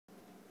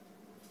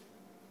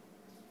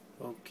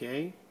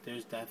Okay,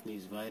 there's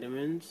Daphne's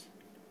vitamins.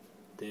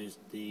 There's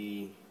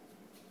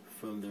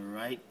from the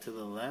right to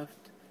the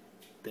left,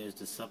 there's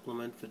the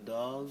supplement for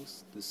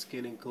dogs, the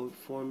skin and coat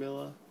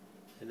formula,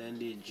 and then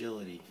the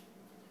agility.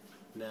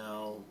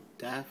 Now,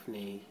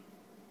 Daphne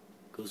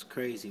goes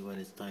crazy when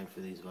it's time for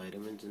these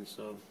vitamins, and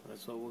so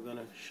that's what we're going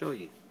to show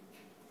you.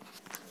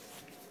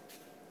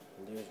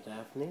 And there's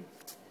Daphne,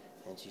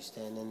 and she's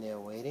standing there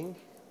waiting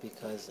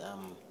because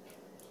I'm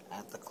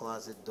at the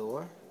closet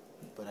door,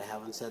 but I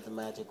haven't said the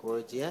magic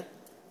words yet.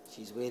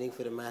 She's waiting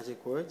for the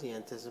magic words. The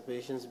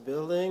anticipation's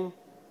building.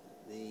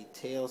 The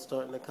tail's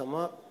starting to come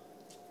up.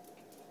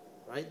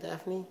 Right,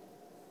 Daphne?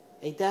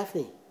 Hey,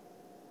 Daphne.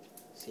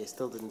 See, I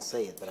still didn't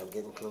say it, but I'm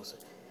getting closer.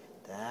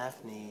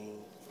 Daphne.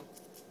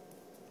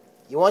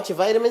 You want your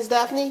vitamins,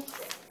 Daphne?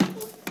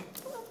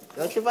 You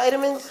want your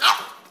vitamins?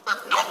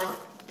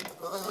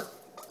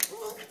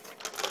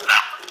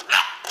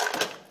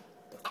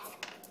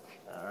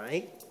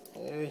 Alright.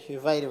 Here's your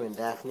vitamin,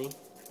 Daphne.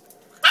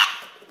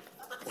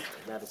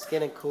 Now the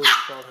skin and coat is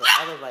called her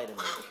other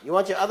vitamin. You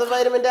want your other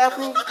vitamin,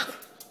 Daphne?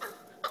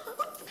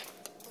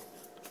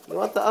 You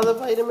want the other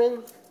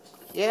vitamin?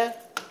 Yeah?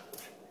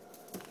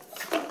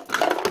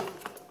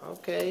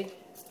 Okay.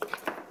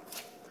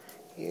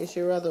 Here's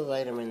your other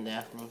vitamin,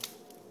 Daphne.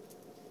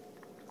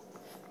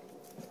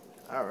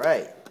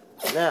 Alright.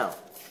 Now,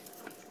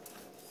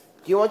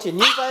 do you want your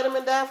new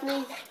vitamin,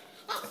 Daphne?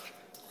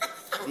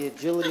 The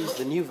agility is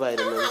the new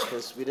vitamin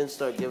because we didn't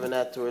start giving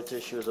that to her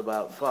till she was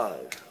about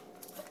 5.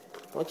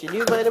 Want your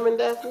new vitamin,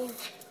 Daphne?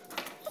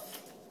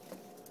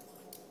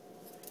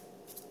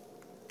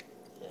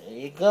 There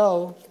you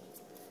go.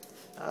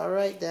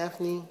 Alright,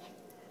 Daphne.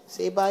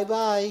 Say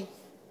bye-bye.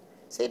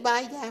 Say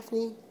bye,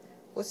 Daphne.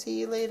 We'll see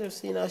you later.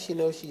 See, now she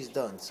knows she's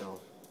done, so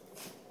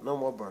no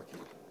more barking.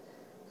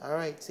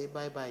 Alright, say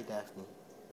bye-bye, Daphne.